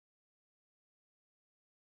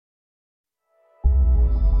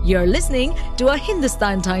You're listening to a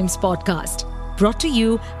Hindustan Times podcast brought to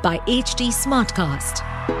you by HT Smartcast.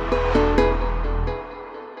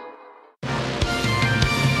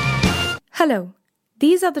 Hello,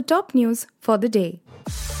 these are the top news for the day.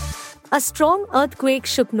 A strong earthquake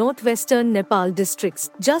shook northwestern Nepal districts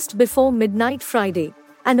just before midnight Friday,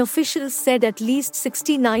 and officials said at least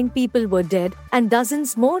 69 people were dead and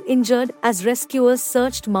dozens more injured as rescuers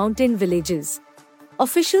searched mountain villages.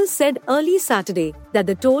 Officials said early Saturday that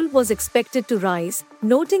the toll was expected to rise,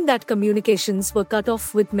 noting that communications were cut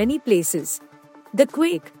off with many places. The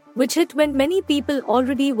quake, which hit when many people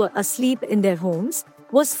already were asleep in their homes,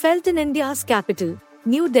 was felt in India's capital,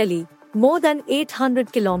 New Delhi, more than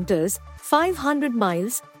 800 kilometers, 500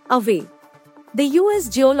 miles, away. The US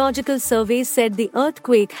Geological Survey said the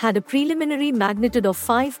earthquake had a preliminary magnitude of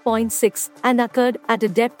 5.6 and occurred at a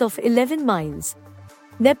depth of 11 miles.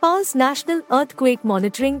 Nepal's National Earthquake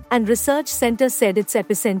Monitoring and Research Center said its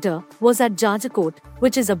epicenter was at Jajakot,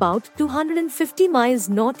 which is about 250 miles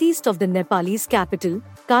northeast of the Nepalese capital,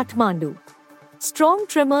 Kathmandu. Strong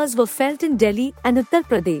tremors were felt in Delhi and Uttar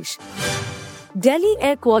Pradesh. Delhi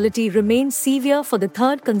air quality remained severe for the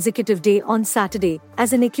third consecutive day on Saturday,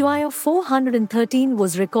 as an AQI of 413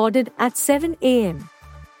 was recorded at 7 a.m.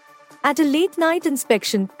 At a late-night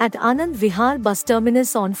inspection at Anand Vihar bus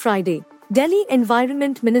terminus on Friday, Delhi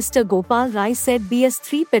Environment Minister Gopal Rai said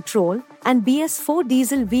BS3 petrol and BS4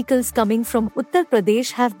 diesel vehicles coming from Uttar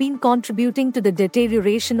Pradesh have been contributing to the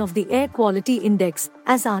deterioration of the air quality index,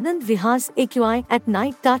 as Anand Vihar's AQI at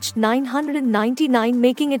night touched 999,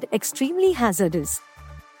 making it extremely hazardous.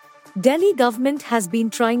 Delhi government has been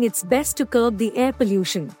trying its best to curb the air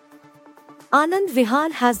pollution. Anand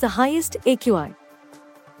Vihar has the highest AQI.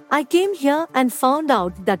 I came here and found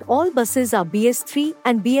out that all buses are BS3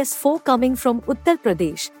 and BS4 coming from Uttar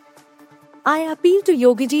Pradesh. I appeal to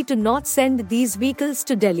Yogiji to not send these vehicles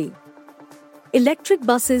to Delhi. Electric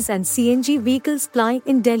buses and CNG vehicles ply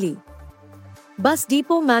in Delhi. Bus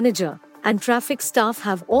depot manager and traffic staff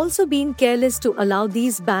have also been careless to allow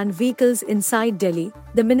these banned vehicles inside Delhi,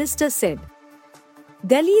 the minister said.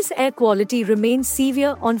 Delhi's air quality remained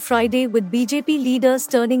severe on Friday, with BJP leaders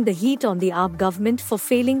turning the heat on the AAP government for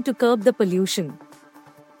failing to curb the pollution.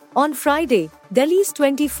 On Friday, Delhi's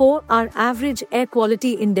 24-hour average air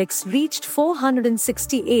quality index reached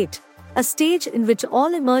 468, a stage in which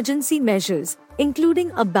all emergency measures, including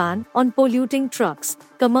a ban on polluting trucks,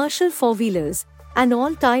 commercial four-wheelers, and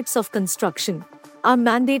all types of construction, are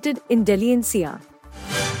mandated in Delhi NCR.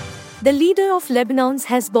 The leader of Lebanon's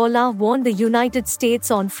Hezbollah warned the United States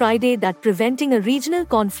on Friday that preventing a regional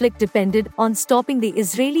conflict depended on stopping the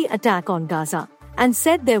Israeli attack on Gaza, and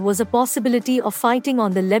said there was a possibility of fighting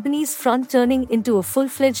on the Lebanese front turning into a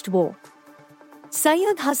full-fledged war.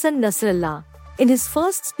 Syed Hassan Nasrallah, in his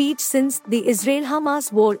first speech since the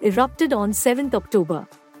Israel-Hamas war erupted on 7 October,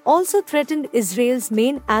 also threatened Israel's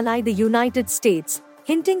main ally, the United States,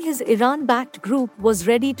 hinting his Iran-backed group was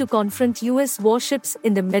ready to confront US warships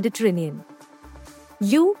in the Mediterranean.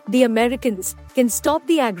 You, the Americans, can stop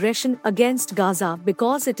the aggression against Gaza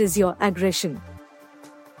because it is your aggression.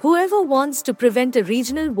 Whoever wants to prevent a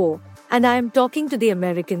regional war, and I am talking to the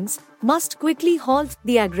Americans, must quickly halt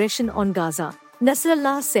the aggression on Gaza,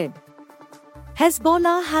 Nasrallah said.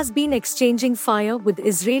 Hezbollah has been exchanging fire with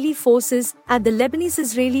Israeli forces at the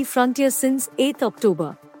Lebanese-Israeli frontier since 8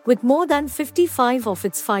 October. With more than 55 of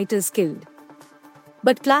its fighters killed.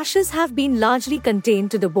 But clashes have been largely contained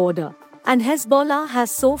to the border, and Hezbollah has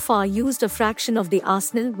so far used a fraction of the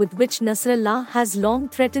arsenal with which Nasrallah has long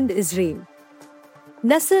threatened Israel.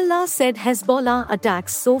 Nasrallah said Hezbollah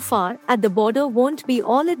attacks so far at the border won't be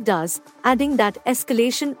all it does, adding that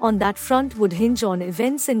escalation on that front would hinge on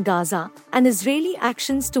events in Gaza and Israeli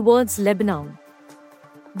actions towards Lebanon.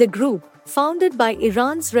 The group, founded by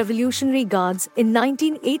Iran's Revolutionary Guards in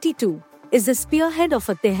 1982, is the spearhead of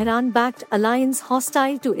a Tehran-backed alliance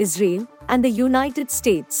hostile to Israel and the United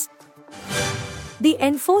States. The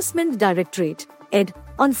Enforcement Directorate, ED,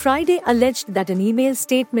 on Friday alleged that an email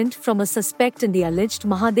statement from a suspect in the alleged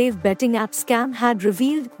Mahadev betting app scam had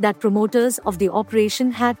revealed that promoters of the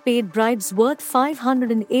operation had paid bribes worth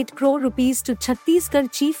 508 crore rupees to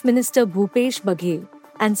Chhattisgarh Chief Minister Bhupesh Baghel,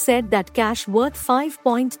 and said that cash worth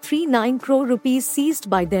 5.39 crore rupees seized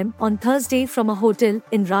by them on Thursday from a hotel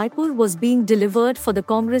in Raipur was being delivered for the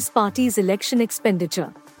Congress party's election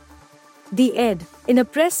expenditure. The ED, in a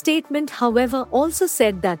press statement, however, also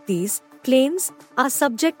said that these claims are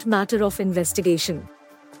subject matter of investigation.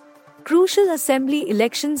 Crucial assembly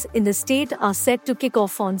elections in the state are set to kick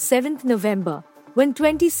off on 7th November, when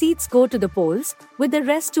 20 seats go to the polls, with the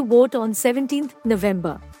rest to vote on 17th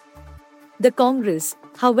November. The Congress,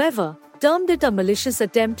 however, termed it a malicious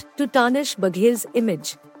attempt to tarnish Baghel's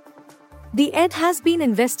image. The ED has been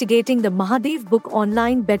investigating the Mahadev book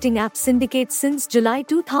online betting app syndicate since July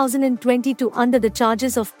 2022 under the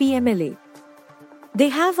charges of PMLA. They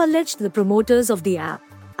have alleged the promoters of the app,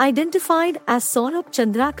 identified as Saurabh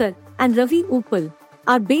Chandrakar and Ravi Uppal,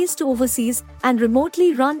 are based overseas and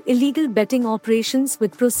remotely run illegal betting operations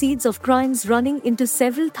with proceeds of crimes running into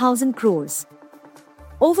several thousand crores.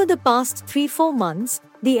 Over the past 3-4 months,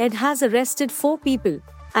 the ED has arrested 4 people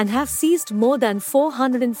and have seized more than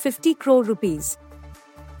 450 crore rupees.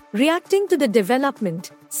 Reacting to the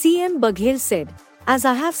development, CM Baghel said, "As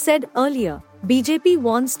I have said earlier, BJP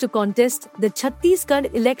wants to contest the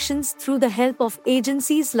Chhattisgarh elections through the help of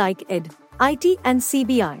agencies like ED, IT and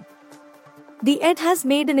CBI. The ED has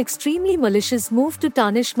made an extremely malicious move to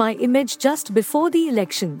tarnish my image just before the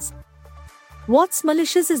elections. What's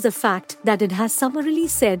malicious is the fact that it has summarily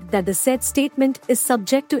said that the said statement is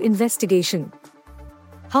subject to investigation.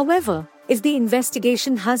 However, if the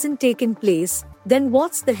investigation hasn't taken place, then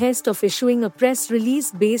what's the haste of issuing a press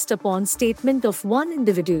release based upon statement of one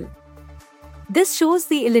individual? This shows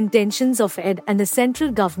the ill intentions of ED and the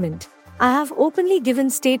central government. I have openly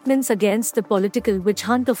given statements against the political witch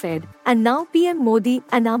hunt of ED, and now PM Modi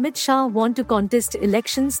and Amit Shah want to contest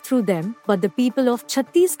elections through them, but the people of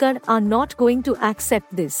Chhattisgarh are not going to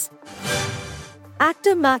accept this."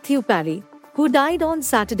 Actor Matthew Perry, who died on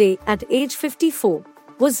Saturday at age 54,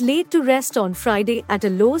 was laid to rest on Friday at a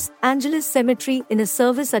Los Angeles cemetery in a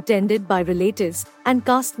service attended by relatives and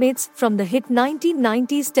castmates from the hit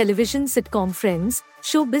 1990s television sitcom Friends,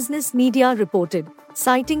 show business media reported,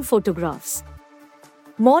 citing photographs.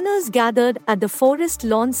 Mourners gathered at the Forest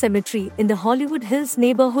Lawn Cemetery in the Hollywood Hills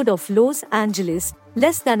neighborhood of Los Angeles,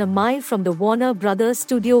 less than a mile from the Warner Brothers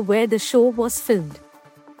studio where the show was filmed.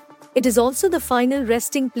 It is also the final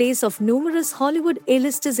resting place of numerous Hollywood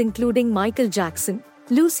A-listers including Michael Jackson,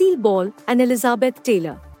 Lucille Ball, and Elizabeth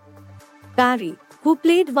Taylor. Perry, who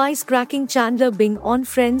played wisecracking Chandler Bing on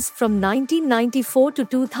Friends from 1994 to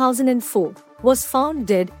 2004, was found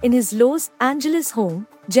dead in his Los Angeles home,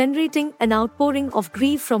 generating an outpouring of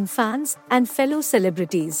grief from fans and fellow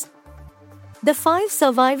celebrities. The 5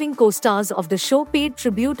 surviving co-stars of the show paid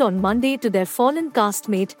tribute on Monday to their fallen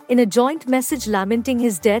castmate in a joint message lamenting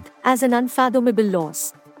his death as an unfathomable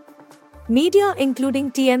loss. Media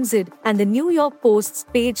including TMZ and the New York Post's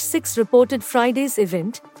Page 6 reported Friday's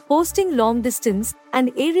event, posting long-distance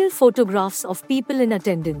and aerial photographs of people in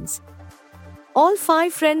attendance. All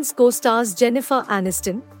 5 Friends co-stars Jennifer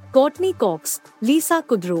Aniston, Courtney Cox, Lisa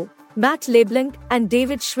Kudrow, Matt LeBlanc and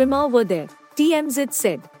David Schwimmer were there, TMZ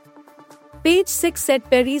said. Page 6 said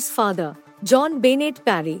Perry's father, John Bennett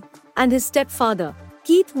Perry, and his stepfather,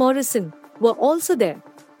 Keith Morrison, were also there.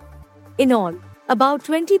 In all, about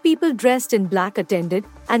 20 people dressed in black attended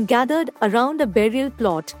and gathered around a burial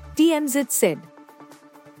plot, TMZ said.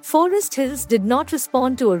 Forest Hills did not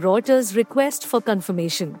respond to a Reuters request for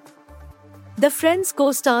confirmation. The Friends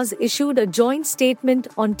co-stars issued a joint statement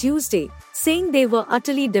on Tuesday, saying they were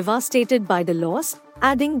utterly devastated by the loss,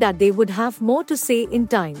 adding that they would have more to say in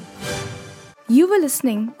time. You were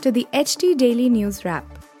listening to the HT Daily News Wrap,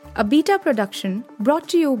 a beta production brought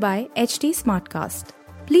to you by HT Smartcast.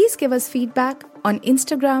 Please give us feedback on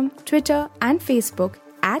Instagram, Twitter, and Facebook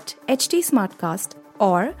at HT Smartcast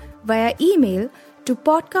or via email to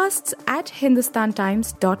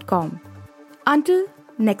podcasts@hindustantimes.com. Until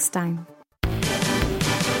next time.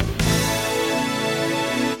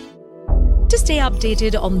 To stay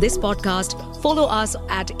updated on this podcast, follow us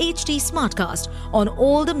at HT Smartcast on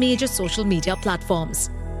all the major social media platforms.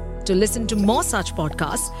 To listen to more such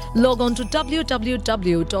podcasts, log on to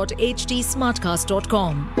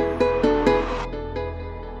www.htsmartcast.com.